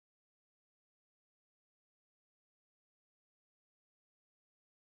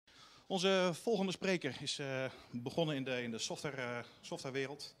Onze volgende spreker is begonnen in de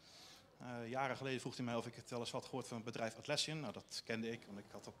softwarewereld. Jaren geleden vroeg hij mij of ik het wel eens had gehoord van het bedrijf Atlassian. Nou, dat kende ik, want ik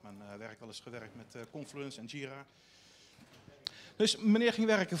had op mijn werk wel eens gewerkt met Confluence en Jira. Dus meneer ging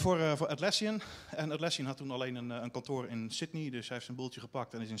werken voor Atlassian. En Atlassian had toen alleen een kantoor in Sydney, dus hij heeft zijn boeltje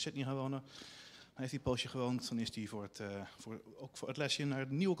gepakt en is in Sydney gaan wonen. Hij heeft een poosje gewoond, toen is hij ook voor Atlassian naar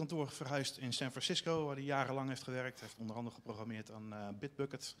het nieuwe kantoor verhuisd in San Francisco, waar hij jarenlang heeft gewerkt. Hij heeft onder andere geprogrammeerd aan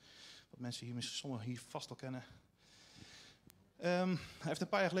Bitbucket, wat mensen sommigen hier vast al kennen. Hij heeft een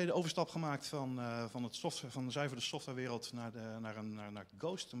paar jaar geleden de overstap gemaakt van de zuivere softwarewereld naar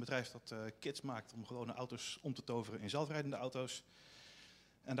Ghost, een bedrijf dat kits maakt om gewone auto's om te toveren in zelfrijdende auto's.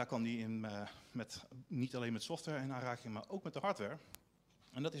 En daar kwam hij niet alleen met software in aanraking, maar ook met de hardware.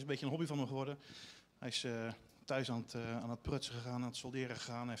 En dat is een beetje een hobby van hem geworden. Hij is thuis aan het prutsen gegaan, aan het solderen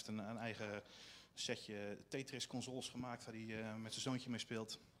gegaan. Hij heeft een eigen setje Tetris-consoles gemaakt waar hij met zijn zoontje mee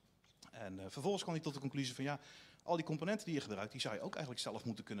speelt. En vervolgens kwam hij tot de conclusie van ja, al die componenten die je gebruikt, die zou je ook eigenlijk zelf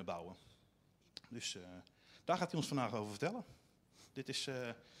moeten kunnen bouwen. Dus daar gaat hij ons vandaag over vertellen. Ik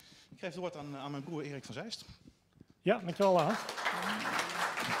geef het woord aan mijn broer Erik van Zijst. Ja, dankjewel Hans.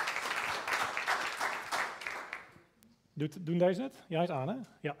 Doen deze het? Ja, hij is aan, hè?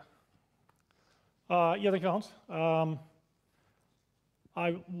 Ja. Ja, dankjewel Hans.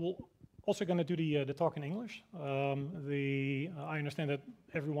 I will also going to do the talk in English. I understand that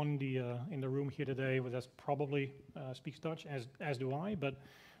everyone in the room here today probably speaks Dutch, as do I. But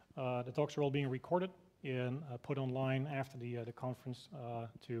the talks are all being recorded and put online after the conference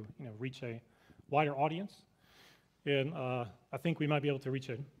to reach a wider audience. And I think we might be able to reach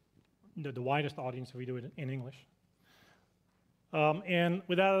the widest audience if we do it in English. And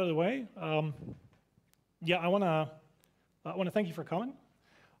with that out of the way, yeah, I want to thank you for coming.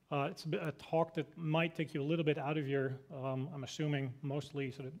 It's a talk that might take you a little bit out of your, I'm assuming,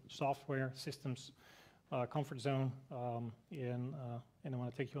 mostly sort of software systems comfort zone, and I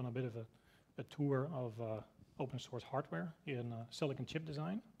want to take you on a bit of a tour of open source hardware in silicon chip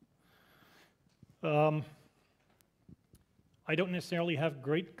design. I don't necessarily have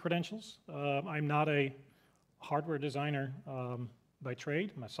great credentials. I'm not a hardware designer by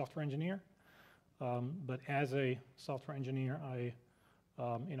trade. I'm a software engineer. But as a software engineer, I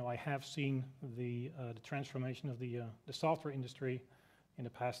have seen the transformation of the software industry in the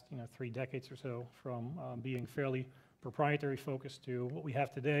past 3 decades or so, from being fairly proprietary focused to what we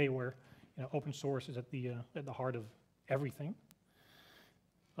have today, where open source is at the heart of everything.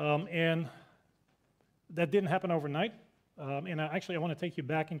 And that didn't happen overnight. And I want to take you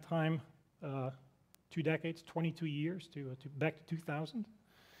back in time 2 decades, 22 years, back to 2000,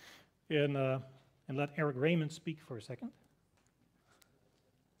 and let Erik Raymond speak for a second.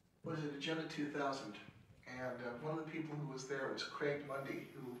 Was it Agenda 2000? And one of the people who was there was Craig Mundy,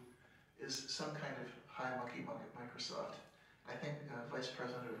 who is some kind of high monkey at Microsoft. I think Vice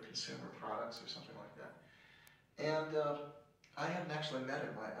President of Consumer Products or something like that. And I hadn't actually met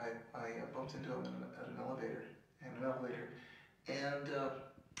him. I bumped into him at an elevator, and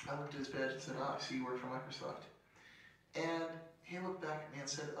I looked at his badge and said, "Oh, I see you work for Microsoft." And he looked back at me and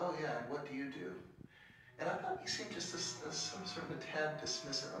said, "Oh yeah, and what do you do?" And I thought he seemed just some sort of a tad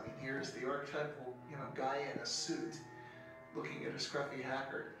dismissive. I mean, here's the archetypal, guy in a suit looking at a scruffy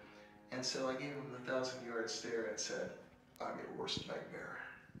hacker. And so I gave him the 1,000-yard stare and said, "I'm your worst nightmare."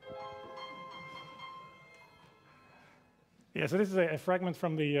 Yeah, so this is a fragment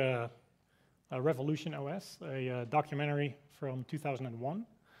from the Revolution OS, a documentary from 2001.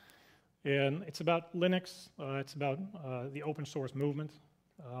 And it's about Linux, it's about the open source movement.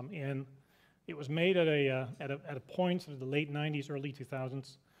 And it was made at a point of the late 90s, early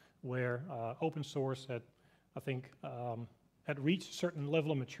 2000s, where open source had, I think, had reached a certain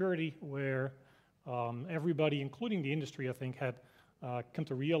level of maturity where everybody, including the industry, I think, had come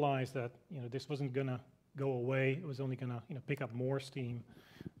to realize that this wasn't going to go away. It was only going to pick up more steam,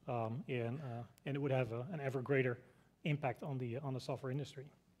 and it would have an ever greater impact on the software industry.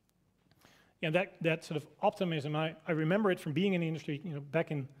 And that sort of optimism, I remember it from being in the industry,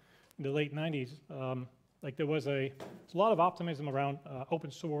 back in the late 90s. Like there was a lot of optimism around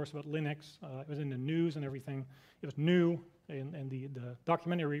open source, about Linux. It was in the news and everything. It was new, and the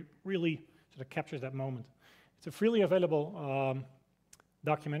documentary really sort of captures that moment. It's a freely available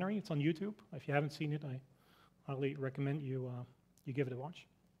documentary. It's on YouTube. If you haven't seen it, I highly recommend you give it a watch.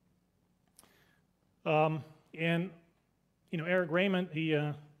 And Erik Raymond,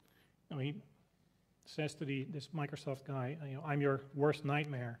 he says to this Microsoft guy, "I'm your worst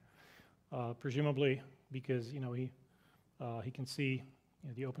nightmare," presumably because he can see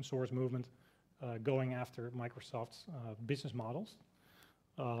the open source movement going after Microsoft's business models.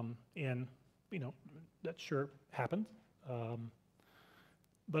 And that sure happened.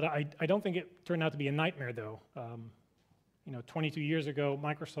 But I don't think it turned out to be a nightmare, though. 22 years ago,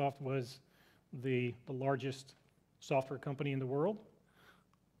 Microsoft was the largest software company in the world.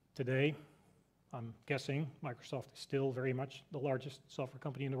 Today, I'm guessing Microsoft is still very much the largest software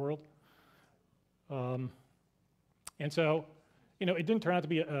company in the world. And so, it didn't turn out to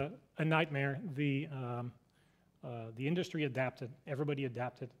be a nightmare. The industry adapted, everybody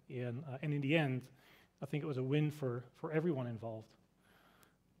adapted, and in the end, I think it was a win for everyone involved.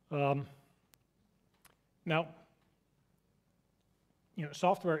 Now,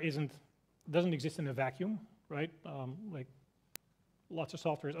 software doesn't exist in a vacuum, right? Like lots of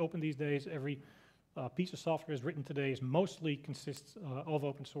software is open these days. Every piece of software is written today mostly consists of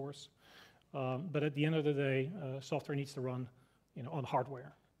open source. But at the end of the day, software needs to run, on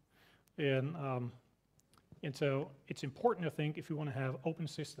hardware. And so it's important, I think, if we want to have open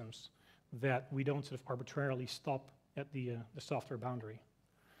systems, that we don't sort of arbitrarily stop at the software boundary.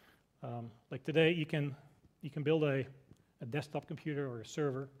 Like today, you can build a desktop computer or a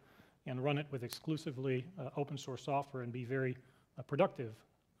server and run it with exclusively open source software and be very productive.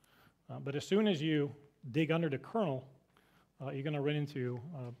 But as soon as you dig under the kernel, you're going to run into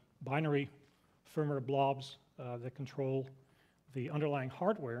binary firmware blobs that control the underlying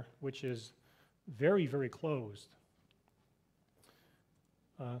hardware, which is very, very closed.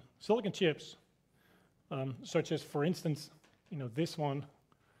 Silicon chips, such as, for instance, this one,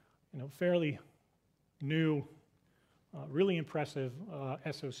 fairly new, really impressive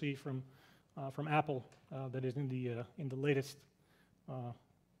SoC from Apple that is in the latest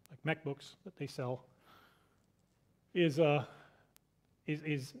like MacBooks that they sell, is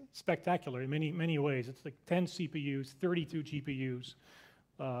spectacular in many ways. It's like 10 CPUs, 32 GPUs,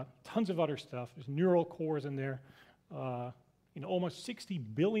 tons of other stuff. There's neural cores in there. Almost 60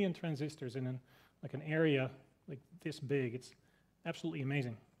 billion transistors in an area like this big. It's absolutely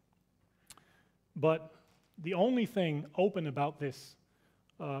amazing. But the only thing open about this,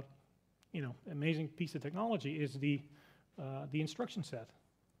 amazing piece of technology is the instruction set,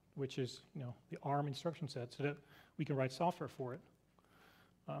 which is the ARM instruction set, so that we can write software for it.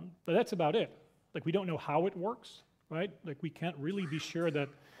 But that's about it. Like, we don't know how it works, right? Like, we can't really be sure that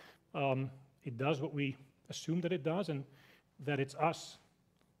it does what we assume that it does, and that it's us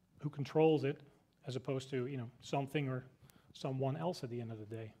who controls it, as opposed to something or someone else at the end of the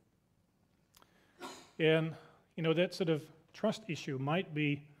day. And that sort of trust issue might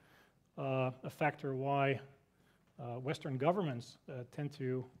be a factor why Western governments tend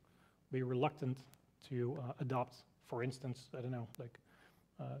to be reluctant to adopt, for instance, I don't know, like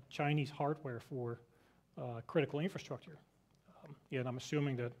Chinese hardware for critical infrastructure. And I'm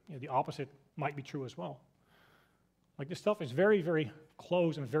assuming that the opposite might be true as well. Like, this stuff is very, very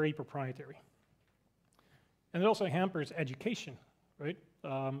close and very proprietary. And it also hampers education, right?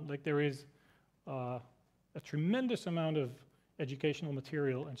 Like, there is a tremendous amount of educational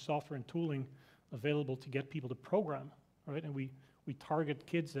material and software and tooling available to get people to program, right? And we target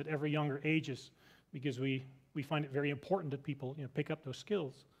kids at every younger ages because we find it very important that people pick up those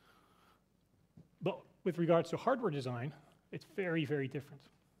skills. But with regards to hardware design, it's very, very different.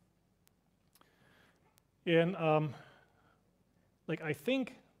 And I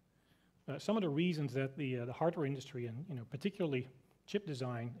think some of the reasons that the hardware industry and particularly chip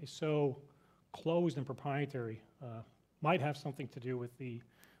design is so closed and proprietary might have something to do with the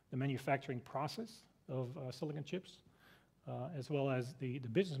manufacturing process of silicon chips, as well as the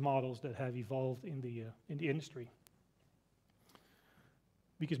business models that have evolved in the industry.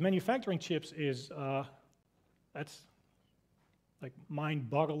 Because manufacturing chips is that's like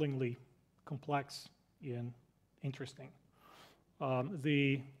mind-bogglingly complex and interesting.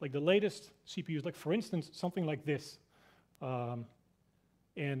 The latest CPUs, like for instance, something like this,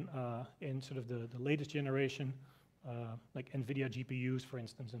 in sort of the latest generation, like NVIDIA GPUs, for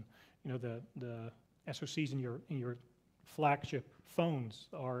instance, and the SoCs in your flagship phones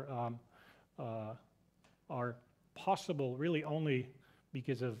are possible really only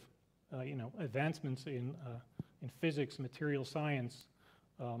because of advancements in physics, material science,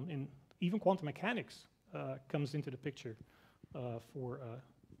 and even quantum mechanics comes into the picture for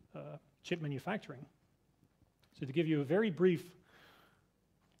chip manufacturing. So to give you a very brief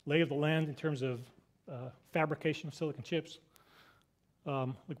lay of the land in terms of fabrication of silicon chips,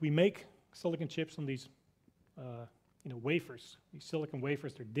 we make silicon chips on these wafers, these silicon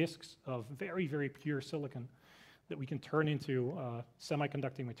wafers. They're disks of very, very pure silicon that we can turn into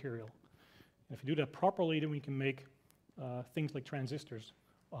semiconducting material. And if we do that properly, then we can make things like transistors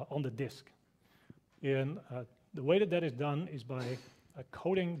on the disk. And the way that is done is by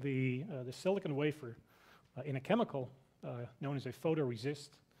coating the silicon wafer in a chemical known as a photoresist,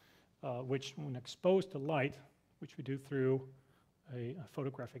 which when exposed to light, which we do through a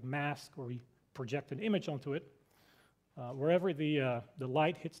photographic mask where we project an image onto it, wherever the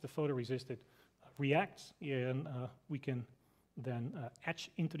light hits the photoresist, it reacts, and we can then etch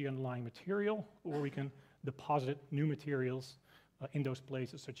into the underlying material, or we can deposit new materials in those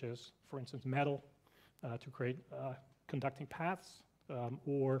places, such as, for instance, metal to create conducting paths,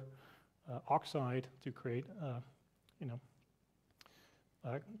 or oxide to create,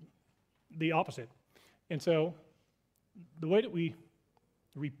 the opposite. And so the way that we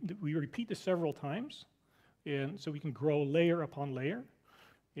repeat this several times, and so we can grow layer upon layer,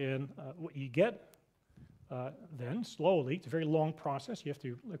 and what you get then, slowly, it's a very long process. You have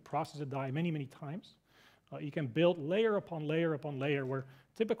to process a die many, many times. You can build layer upon layer upon layer, where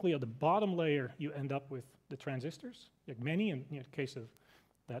typically at the bottom layer you end up with the transistors, like many, in the case of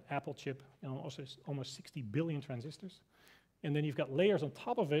that Apple chip, also almost 60 billion transistors. And then you've got layers on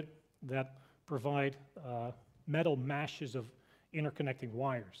top of it that provide metal meshes of interconnecting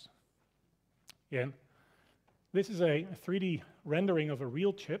wires. And this is a 3D rendering of a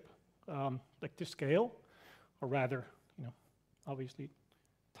real chip, like to scale, or rather, obviously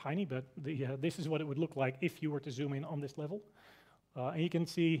tiny, but this is what it would look like if you were to zoom in on this level. And you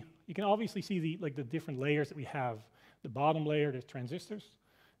can obviously see the different layers that we have. The bottom layer, there's transistors,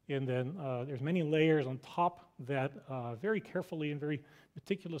 and then there's many layers on top that very carefully and very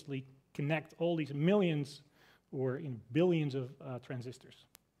meticulously connect all these millions or billions of transistors.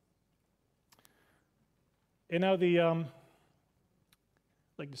 And now the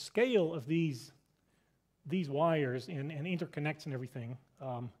scale of these wires and interconnects and everything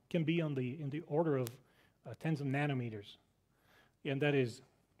can be in the order of tens of nanometers, and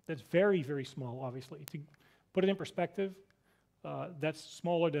that's very, very small. Obviously, to put it in perspective, that's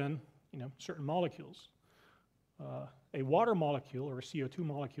smaller than certain molecules. A water molecule or a CO2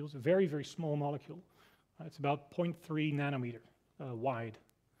 molecule is a very, very small molecule. It's about 0.3 nanometer wide,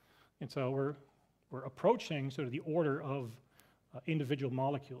 and so we're approaching sort of the order of individual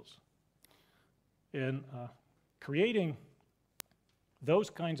molecules. And creating those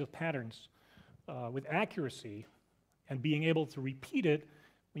kinds of patterns with accuracy and being able to repeat it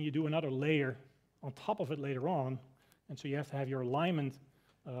when you do another layer on top of it later on, and so you have to have your alignment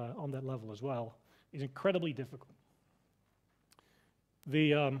on that level as well, is incredibly difficult.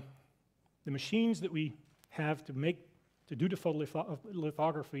 The machines that we have to do the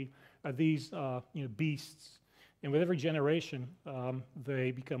photolithography are these beasts, and with every generation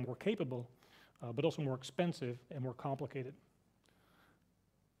they become more capable, but also more expensive and more complicated.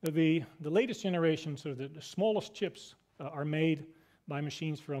 The latest generation, so the smallest chips, are made by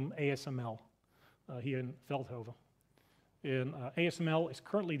machines from ASML here in Veldhoven. And ASML is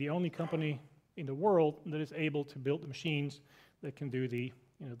currently the only company in the world that is able to build the machines that can do the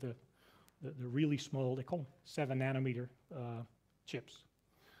really small, they call them 7 nanometer chips.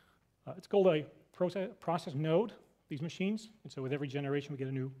 It's called a process node, these machines, and so with every generation we get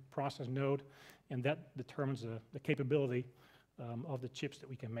a new process node, and that determines the capability of the chips that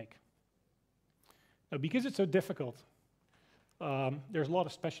we can make. Now, because it's so difficult, there's a lot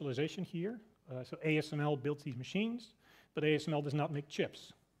of specialization here. So ASML builds these machines, but ASML does not make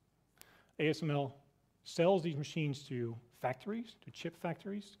chips. ASML sells these machines to factories, to chip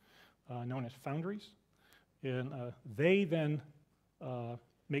factories, known as foundries, and they then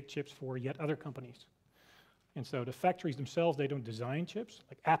make chips for yet other companies. And so the factories themselves, they don't design chips.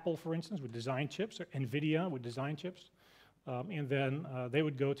 Like Apple, for instance, would design chips, or NVIDIA would design chips. And then they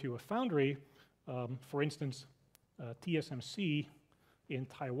would go to a foundry, for instance, TSMC in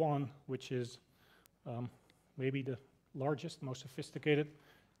Taiwan, which is maybe the largest, most sophisticated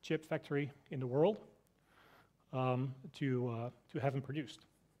chip factory in the world, to have them produced.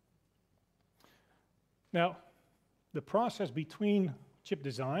 Now, the process between chip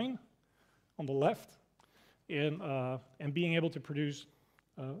design on the left and being able to produce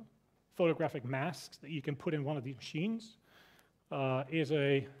photographic masks that you can put in one of these machines is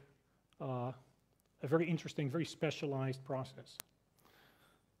a very interesting, very specialized process.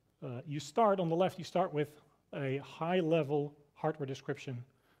 You start, on the left, you start with a high-level hardware description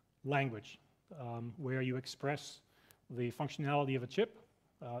language where you express the functionality of a chip.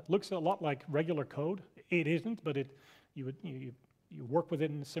 It looks a lot like regular code. It isn't, but you work with it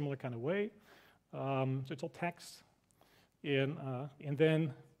in a similar kind of way. So it's all text, and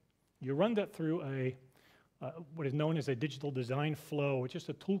then you run that through what is known as a digital design flow, which is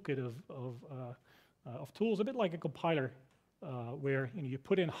a toolkit of tools, a bit like a compiler, where you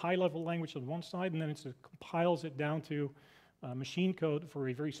put in high-level language on one side, and then it compiles it down to machine code for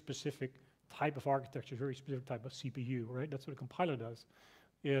a very specific type of architecture, very specific type of CPU, right? That's what a compiler does.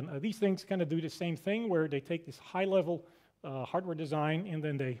 And these things kind of do the same thing, where they take this high-level hardware design and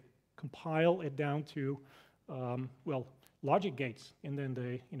then they compile it down to, well, logic gates. And then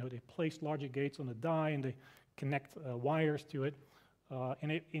they place logic gates on the die and they connect wires to it.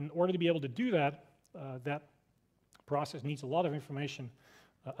 In order to be able to do that, that process needs a lot of information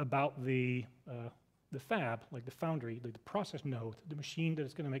about the fab, like the foundry, like the process node, the machine that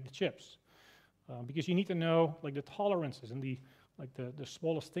is going to make the chips. Because you need to know like the tolerances and the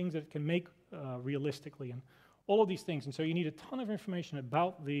smallest things that it can make realistically, and all of these things. And so you need a ton of information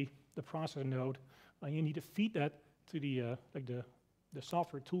about the process node, and you need to feed that to the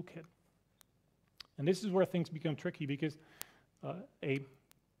software toolkit. And this is where things become tricky, because a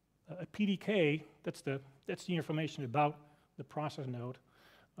PDK, that's the information about the process node.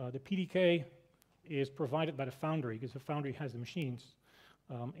 The PDK is provided by the foundry, because the foundry has the machines,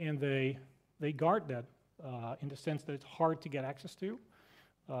 and they guard that in the sense that it's hard to get access to.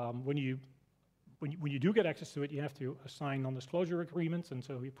 When you do get access to it, you have to assign non-disclosure agreements, and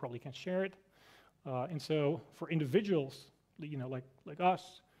so you probably can't share it. And so for individuals, like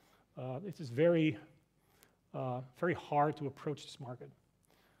us, it is very hard to approach this market.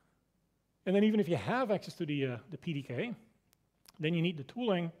 And then even if you have access to the PDK, then you need the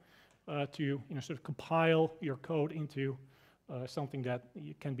tooling to sort of compile your code into something that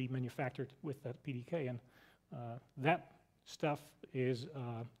can be manufactured with that PDK. And that stuff is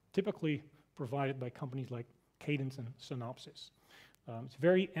typically provided by companies like Cadence and Synopsys. It's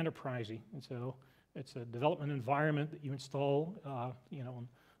very enterprisey, and so it's a development environment that you install on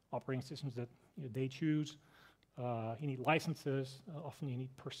operating systems that they choose. You need licenses. Often you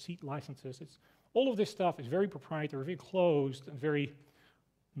need per seat licenses. All of this stuff is very proprietary, very closed, and very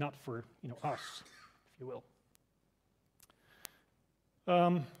not for us, if you will.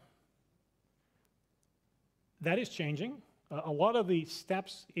 That is changing. A lot of the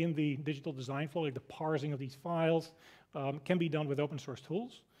steps in the digital design flow, like the parsing of these files, can be done with open source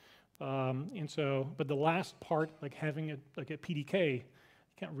tools. But the last part, like having a PDK, you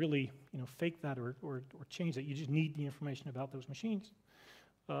can't really fake that or change that. You just need the information about those machines.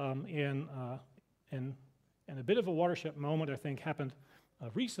 And a bit of a watershed moment, I think, happened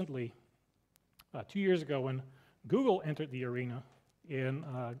recently, 2 years ago, when Google entered the arena. And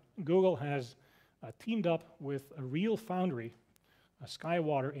Google has teamed up with a real foundry,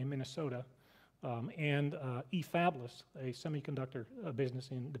 Skywater in Minnesota, and eFabless, a semiconductor business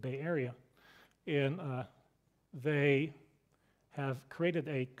in the Bay Area. And they have created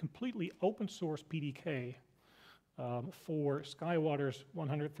a completely open source PDK for Skywater's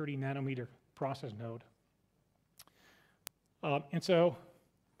 130 nanometer process node. And so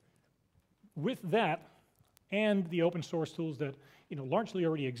with that and the open source tools that largely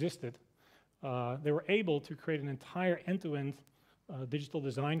already existed, they were able to create an entire end-to-end digital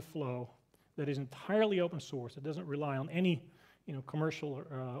design flow that is entirely open source. It doesn't rely on any commercial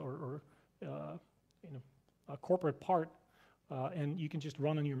or a corporate part, and you can just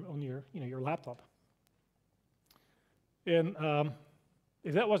run on your laptop. And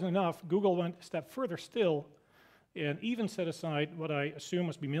if that wasn't enough, Google went a step further still, and even set aside what I assume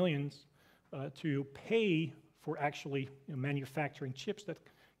must be millions to pay for actually manufacturing chips that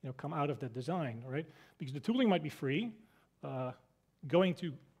come out of that design, right? Because the tooling might be free. Going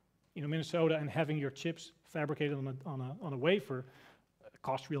to Minnesota and having your chips fabricated on a wafer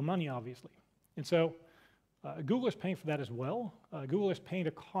costs real money, obviously. And so Google is paying for that as well. Google is paying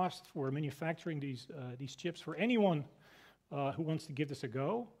the cost for manufacturing these chips for anyone who wants to give this a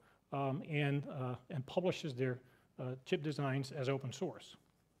go, and publishes their chip designs as open source.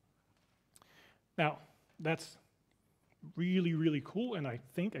 Now, that's really, really cool, and I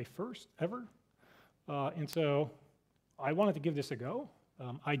think a first ever. And so I wanted to give this a go.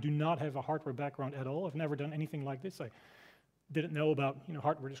 I do not have a hardware background at all. I've never done anything like this. I didn't know about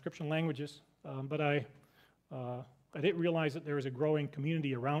hardware description languages, but I didn't realize that there was a growing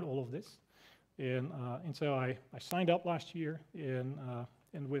community around all of this. And so I signed up last year, and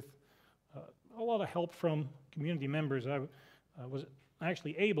with a lot of help from community members, I was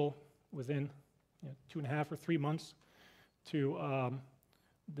actually able, within 2.5 or 3 months, to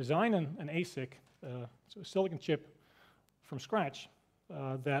design an ASIC, so a silicon chip from scratch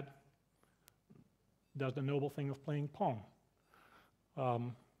that does the noble thing of playing Pong.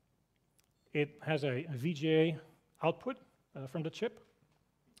 It has a VGA output from the chip,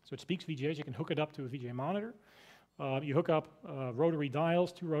 so it speaks VGAs. You can hook it up to a VGA monitor. You hook up rotary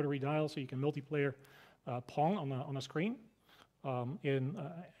dials, 2 rotary dials, so you can multiplayer Pong on a screen, and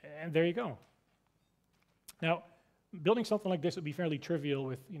there you go. Now, building something like this would be fairly trivial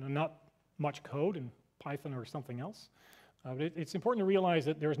with not much code in Python or something else. But it's important to realize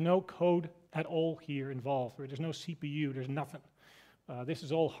that there's no code at all here involved. There's no CPU, there's nothing. This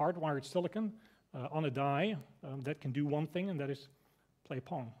is all hardwired silicon on a die that can do one thing, and that is play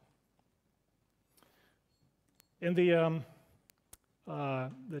Pong. And the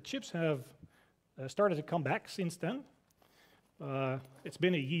chips have started to come back since then. It's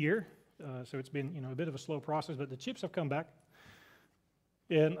been a year, so it's been a bit of a slow process, but the chips have come back.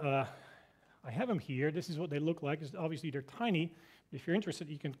 And I have them here. This is what they look like. Obviously, they're tiny. If you're interested,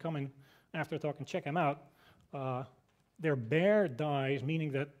 you can come in after the talk and check them out. They're bare dies,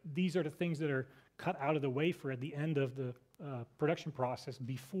 meaning that these are the things that are cut out of the wafer at the end of the production process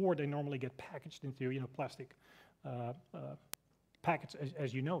before they normally get packaged into plastic packets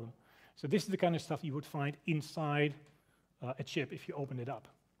as you know them. So this is the kind of stuff you would find inside a chip if you open it up.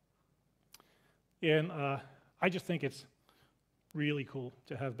 And I just think it's really cool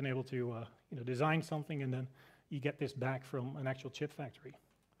to have been able to design something and then you get this back from an actual chip factory.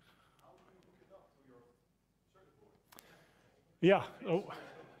 How do you hook it up to your circuit board? Yeah,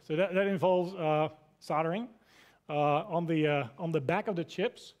 so that involves soldering. On the back of the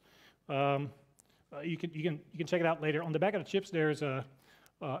chips, you can check it out later. On the back of the chips, there's a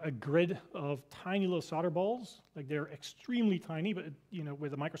grid of tiny little solder balls. Like they're extremely tiny, but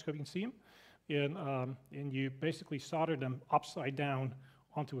with a microscope you can see them. And you basically solder them upside down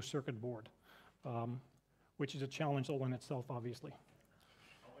onto a circuit board, which is a challenge all in itself, obviously.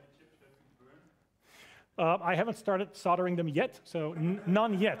 How many chips have you burned? I haven't started soldering them yet, so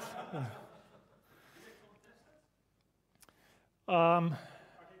none yet.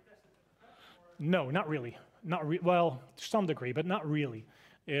 No, not really. Well, to some degree, but not really.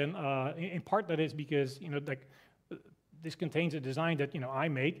 And in part that is because this contains a design that I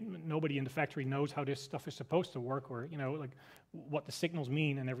made. Nobody in the factory knows how this stuff is supposed to work, or what the signals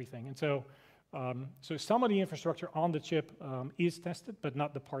mean and everything. And so, so some of the infrastructure on the chip is tested, but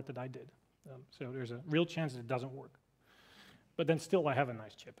not the part that I did. So there's a real chance that it doesn't work. But then still, I have a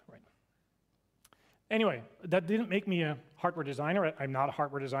nice chip, right? Anyway, that didn't make me a hardware designer. I'm not a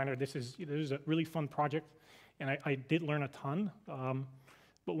hardware designer. This is a really fun project, and I did learn a ton.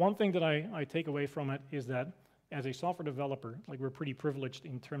 But one thing that I take away from it is that as a software developer, we're pretty privileged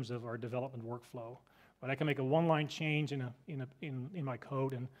in terms of our development workflow. But I can make a one-line change in my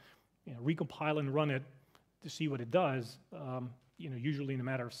code and recompile and run it to see what it does. Usually in a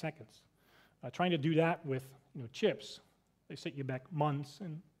matter of seconds. Trying to do that with chips, they set you back months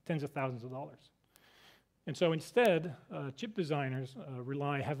and tens of thousands of dollars. And so instead, chip designers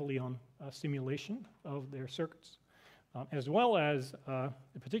rely heavily on simulation of their circuits, as well as a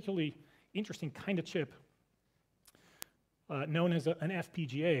particularly interesting kind of chip known as an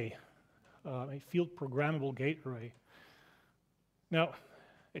FPGA, a field programmable gate array. Now,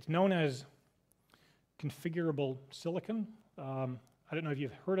 it's known as configurable silicon. I don't know if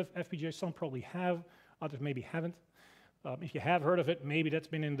you've heard of FPGA. Some probably have, others maybe haven't. If you have heard of it, maybe that's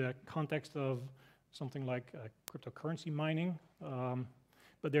been in the context of something like cryptocurrency mining.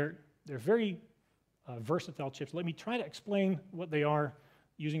 But they're very versatile chips. Let me try to explain what they are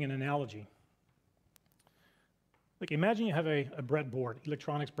using an analogy. Imagine you have a breadboard,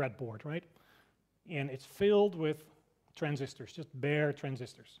 electronics breadboard, right? And it's filled with transistors, just bare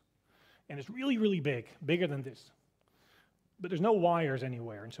transistors. And it's really, really big, bigger than this. But there's no wires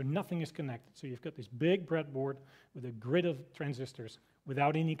anywhere, and so nothing is connected. So you've got this big breadboard with a grid of transistors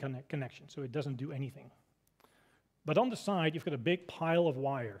without any connection, so it doesn't do anything. But on the side, you've got a big pile of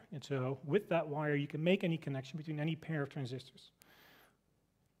wire, and so with that wire, you can make any connection between any pair of transistors.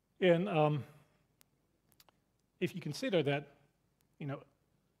 And if you consider that,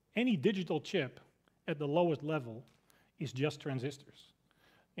 any digital chip at the lowest level is just transistors,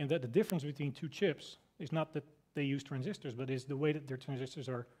 and that the difference between two chips is not that they use transistors, but is the way that their transistors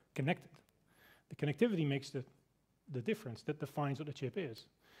are connected. The connectivity makes the difference that defines what the chip is.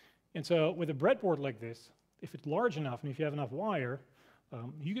 And so with a breadboard like this, if it's large enough and if you have enough wire,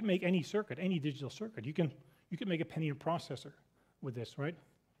 you can make any circuit, any digital circuit. You can make a Pentium processor with this, right?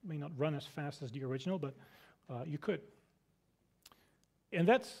 It may not run as fast as the original, but you could. And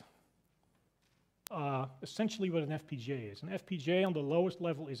that's essentially what an FPGA is. An FPGA on the lowest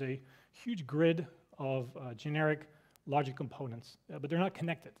level is a huge grid of generic logic components, but they're not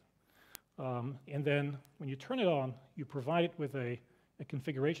connected. And then when you turn it on, you provide it with a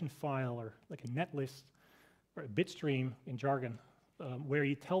configuration file or like a netlist or a bit stream in jargon, where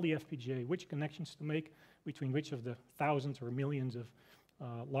you tell the FPGA which connections to make between which of the thousands or millions of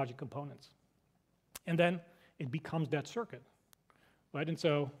logic components. And then it becomes that circuit, right? And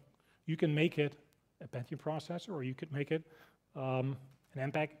so you can make it a Pentium processor, or you could make it an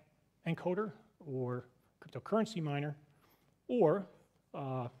MPEG encoder, or cryptocurrency miner, or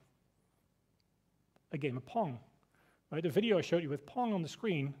a game of Pong. Right? The video I showed you with Pong on the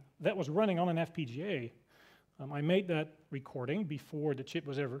screen, that was running on an FPGA. I made that recording before the chip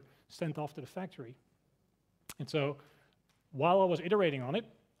was ever sent off to the factory. And so while I was iterating on it,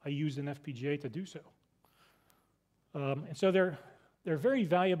 I used an FPGA to do so. And so they're very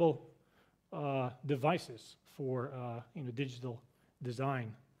valuable devices for digital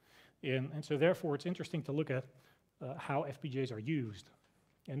design. And so therefore, it's interesting to look at how FPGAs are used.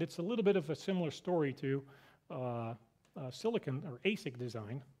 And it's a little bit of a similar story to silicon or ASIC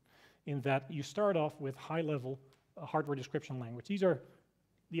design, in that you start off with high-level hardware description language. These are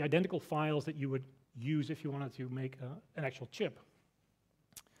the identical files that you would use if you wanted to make an actual chip.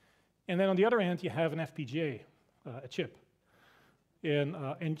 And then on the other hand, you have an FPGA, a chip.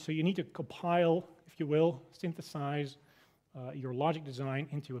 And so you need to compile, if you will, synthesize your logic design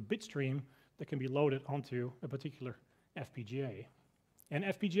into a bit stream that can be loaded onto a particular FPGA. And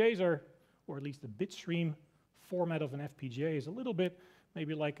FPGAs are, or at least the bit stream format of an FPGA is a little bit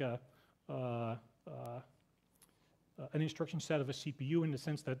maybe like an instruction set of a CPU, in the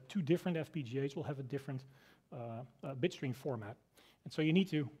sense that two different FPGAs will have a different bit stream format. And so you need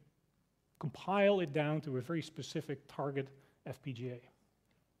to compile it down to a very specific target FPGA.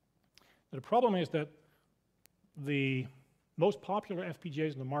 Now, the problem is that the most popular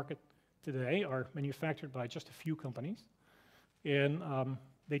FPGAs in the market today are manufactured by just a few companies, and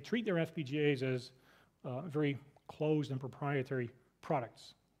they treat their FPGAs as very closed and proprietary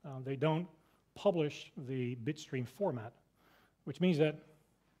products. They don't publish the bit stream format, which means that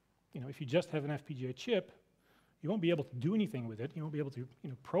if you just have an FPGA chip, you won't be able to do anything with it. You won't be able to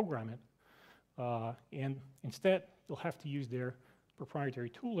program it. And instead, you'll have to use their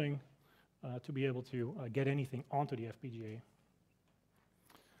proprietary tooling to be able to get anything onto the FPGA.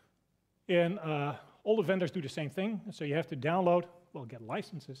 And all the vendors do the same thing. So you have to download, well, get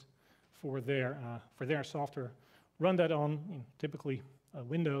licenses for their software, run that on typically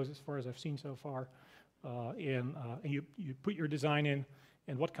Windows, as far as I've seen so far, and you put your design in,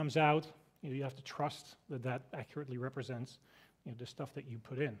 and what comes out, you have to trust that that accurately represents the stuff that you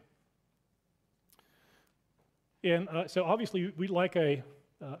put in. And so obviously we'd like an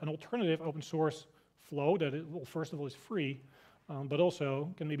alternative open source flow that, well, first of all, is free, but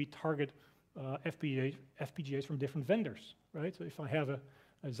also can maybe target FPGAs from different vendors, right? So if I have a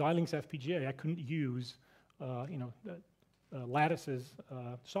Xilinx FPGA, I couldn't use Lattice's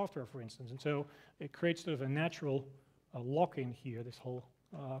software, for instance. And so it creates sort of a natural lock-in here, this whole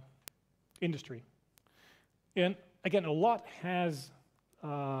industry. And again, a lot has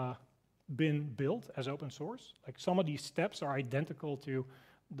been built as open source. Like, some of these steps are identical to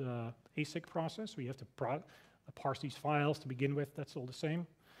the ASIC process. So you have to parse these files to begin with. That's all the same.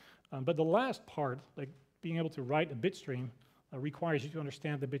 But the last part, like being able to write a bit stream, requires you to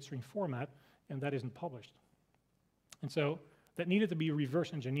understand the bit stream format, and that isn't published. And so that needed to be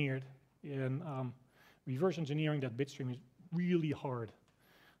reverse engineered, and reverse engineering that bit stream is really hard.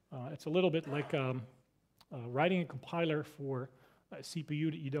 It's a little bit like writing a compiler for a CPU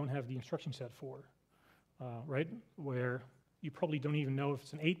that you don't have the instruction set for, right? Where you probably don't even know if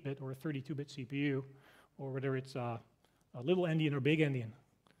it's an 8-bit or a 32-bit CPU, or whether it's a little endian or big endian.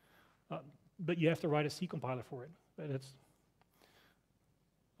 But you have to write a C compiler for it.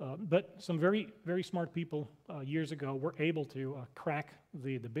 But some very, very smart people years ago were able to crack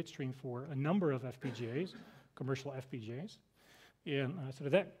the bit stream for a number of FPGAs, commercial FPGAs. And so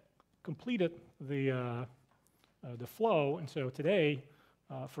that completed the flow. And so today,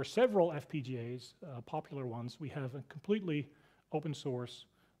 for several FPGAs, popular ones, we have a completely open source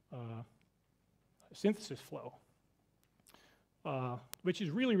synthesis flow, which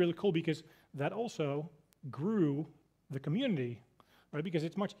is really, really cool, because that also grew the community, right? Because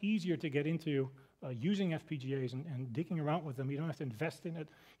it's much easier to get into using FPGAs and digging around with them. You don't have to invest in it.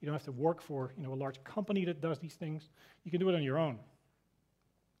 You don't have to work for a large company that does these things. You can do it on your own.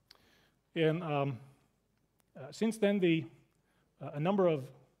 And since then, a number of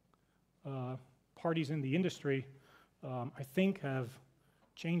parties in the industry, I think, have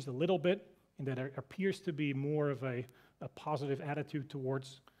changed a little bit, in that there appears to be more of a positive attitude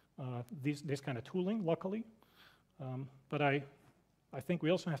towards this kind of tooling, luckily. But I think we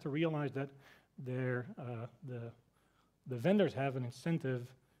also have to realize that the vendors have an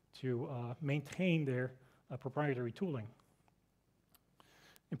incentive to maintain their proprietary tooling.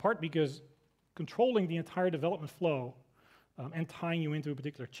 In part because controlling the entire development flow and tying you into a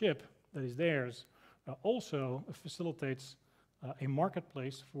particular chip that is theirs also facilitates a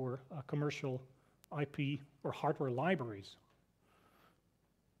marketplace for commercial IP or hardware libraries.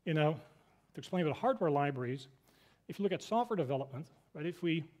 You know, to explain about hardware libraries, if you look at software development, right, if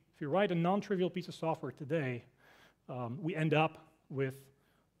you write a non-trivial piece of software today, we end up with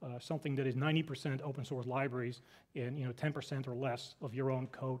something that is 90% open source libraries and 10% or less of your own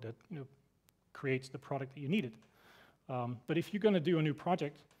code that creates the product that you needed. But if you're going to do a new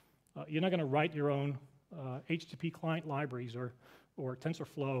project, you're not going to write your own HTTP client libraries or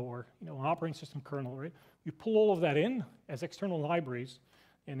TensorFlow or an operating system kernel, right? You pull all of that in as external libraries,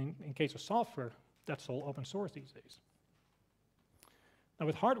 and in case of software, that's all open source these days. Now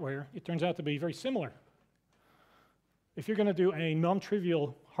with hardware, it turns out to be very similar. If you're going to do a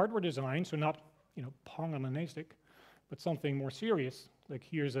non-trivial hardware design, so not Pong on an ASIC, but something more serious, like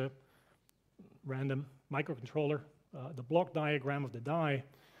here's a random microcontroller, the block diagram of the die,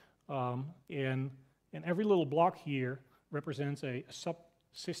 and every little block here represents a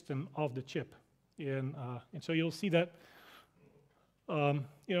subsystem of the chip. And so you'll see that a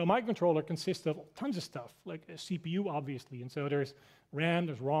microcontroller consists of tons of stuff, like a CPU, obviously. And so there's RAM,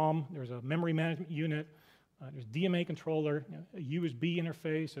 there's ROM, there's a memory management unit, there's DMA controller, a USB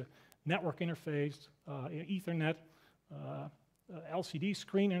interface, a network interface, Ethernet, LCD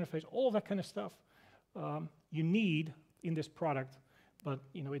screen interface, all of that kind of stuff you need in this product, but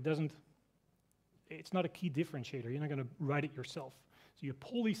it's not a key differentiator. You're not going to write it yourself. So you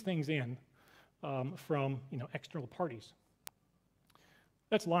pull these things in from external parties.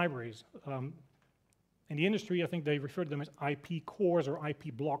 That's libraries. In the industry, I think they refer to them as IP cores or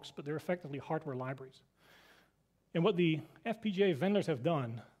IP blocks, but they're effectively hardware libraries. And what the FPGA vendors have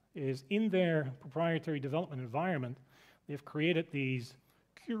done is in their proprietary development environment, they've created these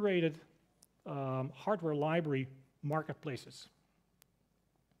curated hardware library marketplaces.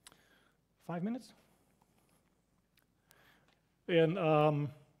 5 minutes? And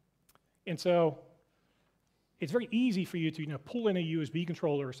so it's very easy for you to pull in a USB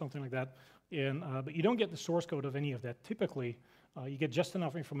controller or something like that, but you don't get the source code of any of that typically. You get just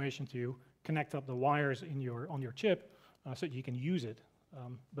enough information to connect up the wires on your chip so that you can use it.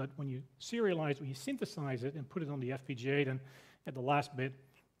 But when you serialize, when you synthesize it and put it on the FPGA, then at the last bit,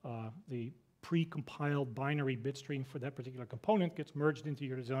 the pre-compiled binary bit stream for that particular component gets merged into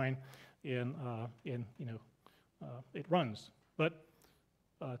your design, and it runs. But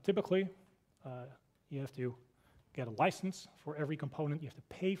typically, you have to get a license for every component. You have to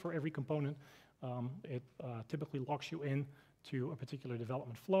pay for every component. It typically locks you in to a particular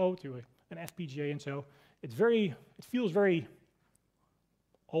development flow, to an FPGA, and so it feels very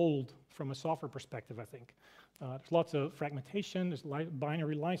old from a software perspective, I think. There's lots of fragmentation, there's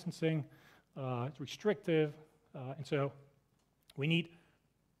binary licensing, it's restrictive, and so we need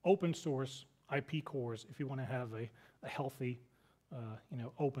open source IP cores if you want to have a healthy,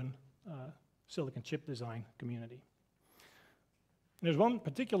 open silicon chip design community. And there's one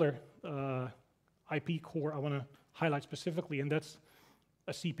particular IP core I want to highlight specifically, and that's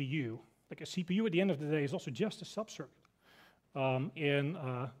a CPU. Like a CPU at the end of the day is also just a subcircuit. And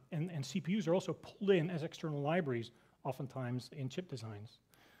CPUs are also pulled in as external libraries, oftentimes in chip designs.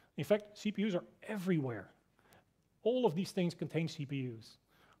 In fact, CPUs are everywhere. All of these things contain CPUs.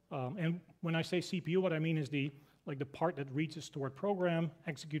 And when I say CPU, what I mean is the part that reads a stored program,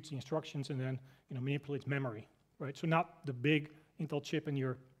 executes the instructions, and then manipulates memory, right? So not the big Intel chip in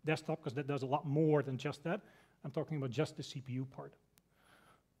your desktop, because that does a lot more than just that. I'm talking about just the CPU part.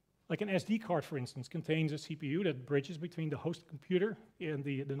 Like an SD card, for instance, contains a CPU that bridges between the host computer and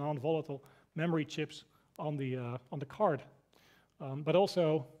the non-volatile memory chips on the card. But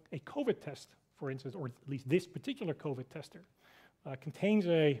also a COVID test, for instance, or at least this particular COVID tester, contains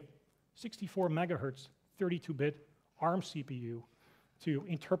a 64 megahertz 32-bit ARM CPU to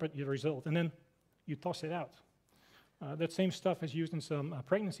interpret your result, and then you toss it out. That same stuff is used in some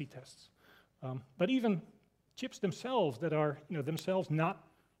pregnancy tests. But even chips themselves that are themselves not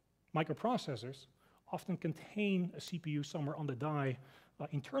microprocessors often contain a CPU somewhere on the die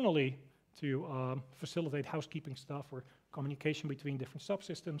internally to facilitate housekeeping stuff or communication between different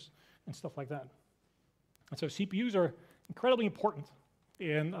subsystems and stuff like that. And so CPUs are incredibly important,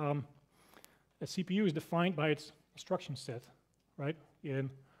 and a CPU is defined by its instruction set, right?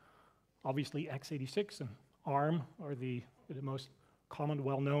 And obviously x86 and ARM are the most common,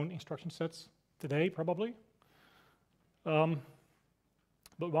 well-known instruction sets today, probably. But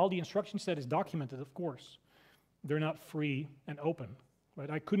while the instruction set is documented, of course, they're not free and open, right?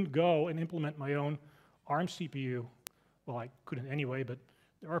 I couldn't go and implement my own ARM CPU. Well, I couldn't anyway, but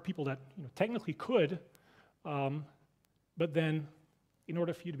there are people that technically could. But then, in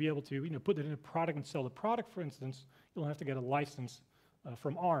order for you to be able to put it in a product and sell the product, for instance, you'll have to get a license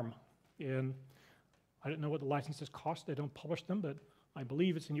from ARM. And I don't know what the licenses cost. They don't publish them, but I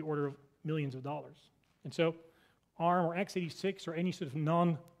believe it's in the order of millions of dollars. And so ARM or x86 or any sort of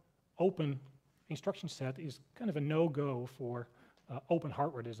non-open instruction set is kind of a no-go for open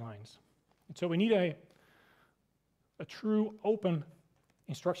hardware designs. And so we need a true open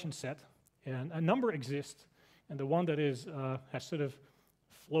instruction set, and a number exists, and the one that is has sort of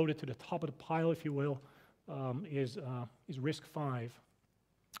floated to the top of the pile, if you will, is RISC-V,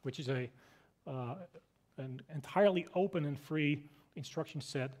 which is an entirely open and free instruction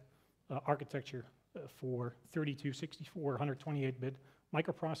set architecture for 32, 64, 128-bit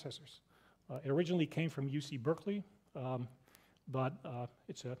microprocessors. It originally came from UC Berkeley, but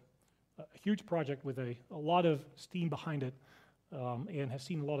it's a huge project with a lot of steam behind it, and has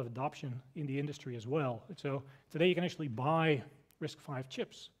seen a lot of adoption in the industry as well. And so today you can actually buy RISC-V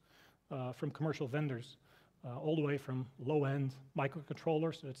chips from commercial vendors, all the way from low-end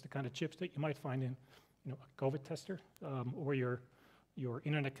microcontrollers. So it's the kind of chips that you might find in, a COVID tester, or your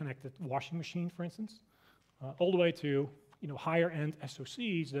internet-connected washing machine, for instance, all the way to higher-end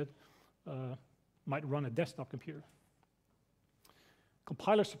SoCs that might run a desktop computer.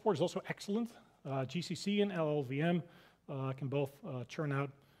 Compiler support is also excellent. GCC and LLVM can both churn out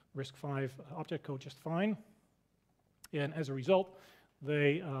RISC-V object code just fine. And as a result,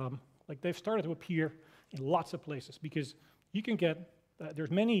 they've started to appear in lots of places, because you can get,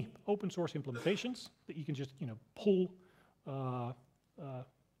 there's many open source implementations that you can just pull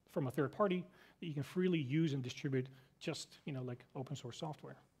from a third party that you can freely use and distribute just like open source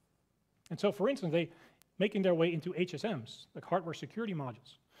software. And so, for instance, they making their way into HSMs, like hardware security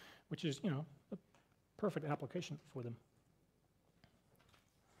modules, which is a perfect application for them.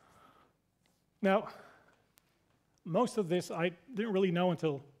 Now, most of this I didn't really know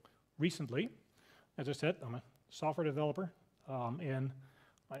until recently. As I said, I'm a software developer, and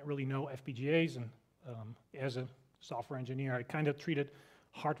I didn't really know FPGAs. And as a software engineer, I kind of treated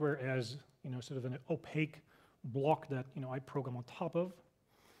hardware as sort of an opaque block that I program on top of.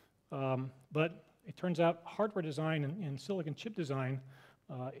 But it turns out hardware design and silicon chip design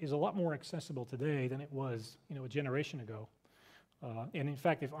is a lot more accessible today than it was a generation ago. And in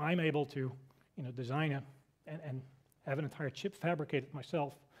fact, if I'm able to design and have an entire chip fabricated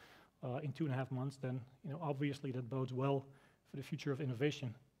myself in 2.5 months, then obviously that bodes well for the future of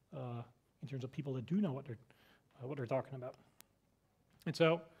innovation in terms of people that do know what they're talking about. And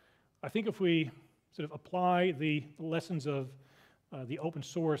so I think if we sort of apply the lessons of the open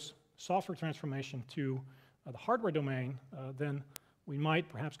source software transformation to the hardware domain, then we might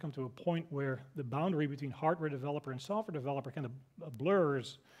perhaps come to a point where the boundary between hardware developer and software developer kind of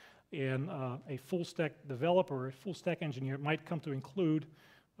blurs, and a full stack developer, a full stack engineer might come to include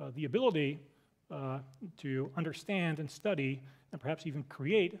the ability to understand and study and perhaps even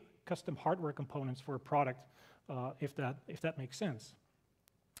create custom hardware components for a product, if that makes sense,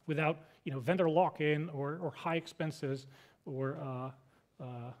 without vendor lock-in or high expenses or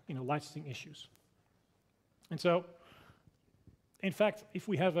licensing issues. And so, in fact, if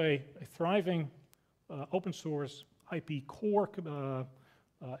we have a thriving open source IP core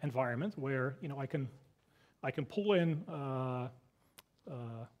environment where I can pull in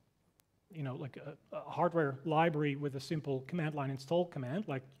like a hardware library with a simple command line install command,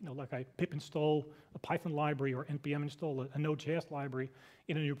 like I pip install a Python library or npm install a Node.js library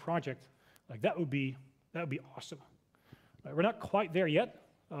in a new project, like that would be awesome. We're not quite there yet,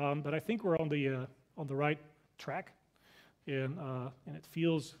 but I think we're on the right track, and it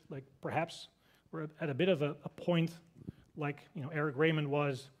feels like perhaps we're at a bit of a point like Eric Raymond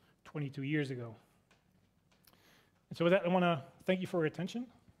was 22 years ago. And so with that, I want to thank you for your attention.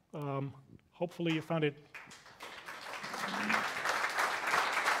 Hopefully you found it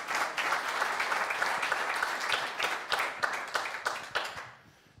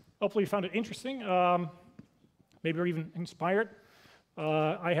interesting, maybe or even inspired.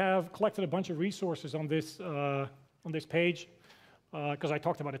 I have collected a bunch of resources on this page because I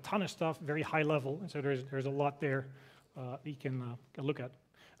talked about a ton of stuff, very high level, and so there's a lot there you can look at.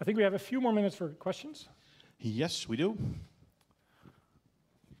 I think we have a few more minutes for questions. Yes, we do.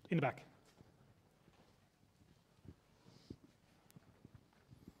 In the back.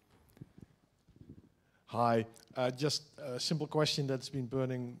 Hi, just a simple question that's been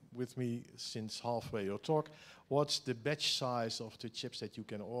burning with me since halfway your talk. What's the batch size of the chips that you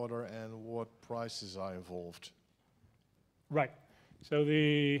can order, and what prices are involved? Right. So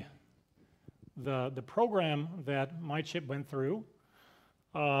the program that my chip went through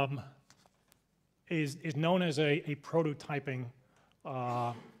is known as a prototyping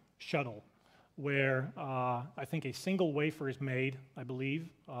shuttle, where I think a single wafer is made, I believe.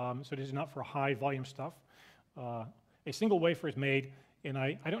 So this is not for high volume stuff. A single wafer is made, and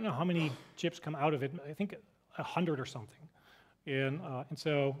I don't know how many chips come out of it. I think 100 or something. And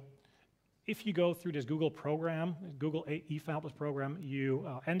so if you go through this Google program, Google eFabless program, you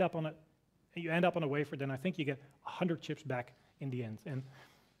end up on a wafer, then I think you get 100 chips back in the end. And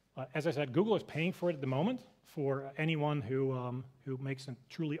as I said, Google is paying for it at the moment for anyone who makes a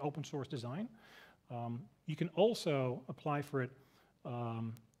truly open source design. You can also apply for it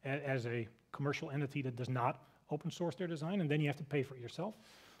as a commercial entity that does not open source their design, and then you have to pay for it yourself.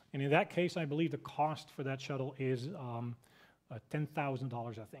 And in that case, I believe the cost for that shuttle is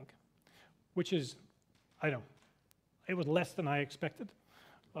 $10,000, I think, which is, I don't know, it was less than I expected.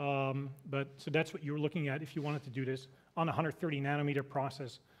 But so that's what you were looking at if you wanted to do this on a 130 nanometer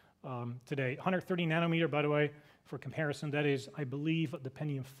process today. 130 nanometer, by the way, for comparison, that is, I believe, the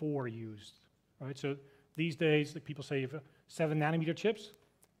Pentium 4 used, right? So these days, like people say, you have 7 nanometer chips.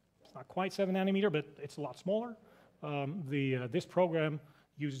 It's not quite 7 nanometer, but it's a lot smaller. This program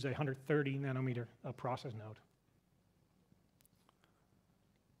uses a 130 nanometer process node.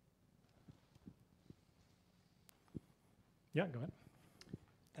 Yeah, go ahead.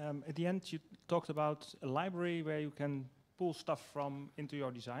 At the end, you talked about a library where you can pull stuff from into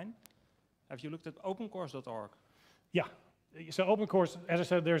your design. Have you looked at opencourse.org? Yeah. So OpenCourse, as I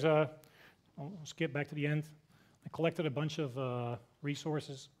said, there's a, I'll skip back to the end. I collected a bunch of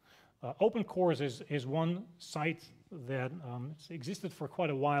resources. OpenCourse is one site that it's existed for quite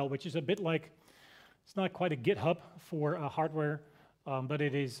a while, which is a bit like, it's not quite a GitHub for hardware, but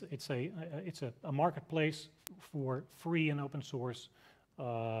it's a marketplace for free and open source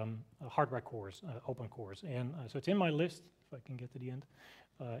hardware cores, open cores. And so it's in my list, if I can get to the end.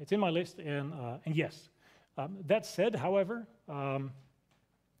 It's in my list, and yes. That said, however,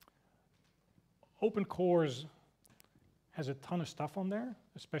 open cores has a ton of stuff on there,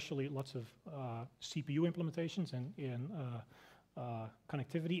 especially lots of CPU implementations and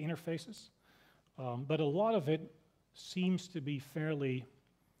connectivity interfaces. But a lot of it seems to be fairly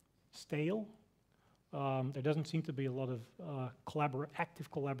stale. There doesn't seem to be a lot of active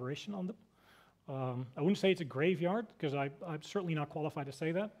collaboration on them. I wouldn't say it's a graveyard, because I'm certainly not qualified to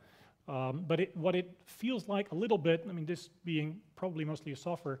say that. But what it feels like a little bit, I mean, this being probably mostly a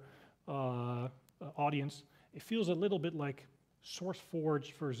software audience, it feels a little bit like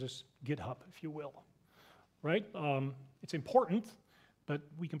SourceForge versus GitHub, if you will, right? It's important, but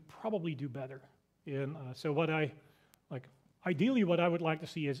we can probably do better. And so ideally what I would like to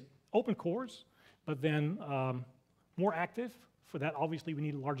see is open cores, but then more active. For that, obviously, we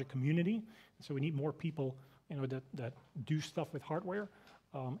need a larger community. So we need more people, that do stuff with hardware,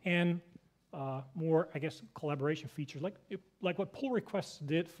 and more, I guess, collaboration features, like what pull requests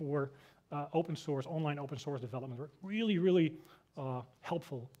did for online open source development, were really, really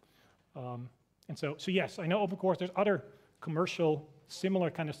helpful. And so yes, I know OpenCourse. There's other commercial,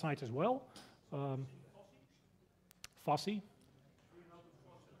 similar kind of sites as well. Fossey.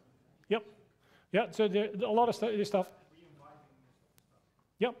 Yep. Yeah. So a lot of this stuff.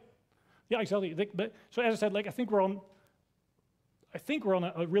 Yep. Yeah, exactly. So as I said, I think we're on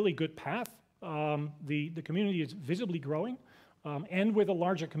a really good path. The community is visibly growing, and with a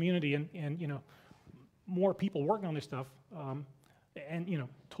larger community and more people working on this stuff, and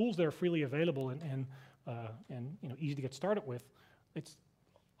tools that are freely available and easy to get started with, it's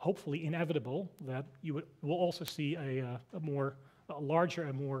hopefully inevitable that we'll also see a larger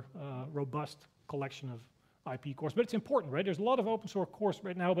and more robust collection of IP cores. But it's important, right? There's a lot of open source cores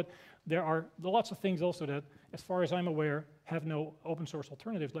right now, but there are lots of things also that, as far as I'm aware, have no open source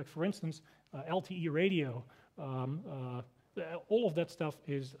alternatives. Like, for instance, LTE radio. All of that stuff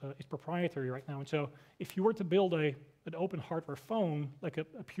is proprietary right now. And so if you were to build an open hardware phone, like a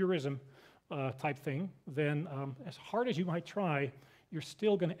Purism type thing, then as hard as you might try, you're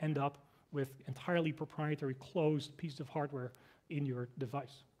still going to end up with entirely proprietary closed pieces of hardware in your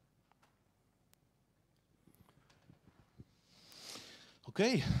device.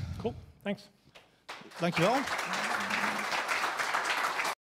 Okay. Cool, thanks. Dankjewel.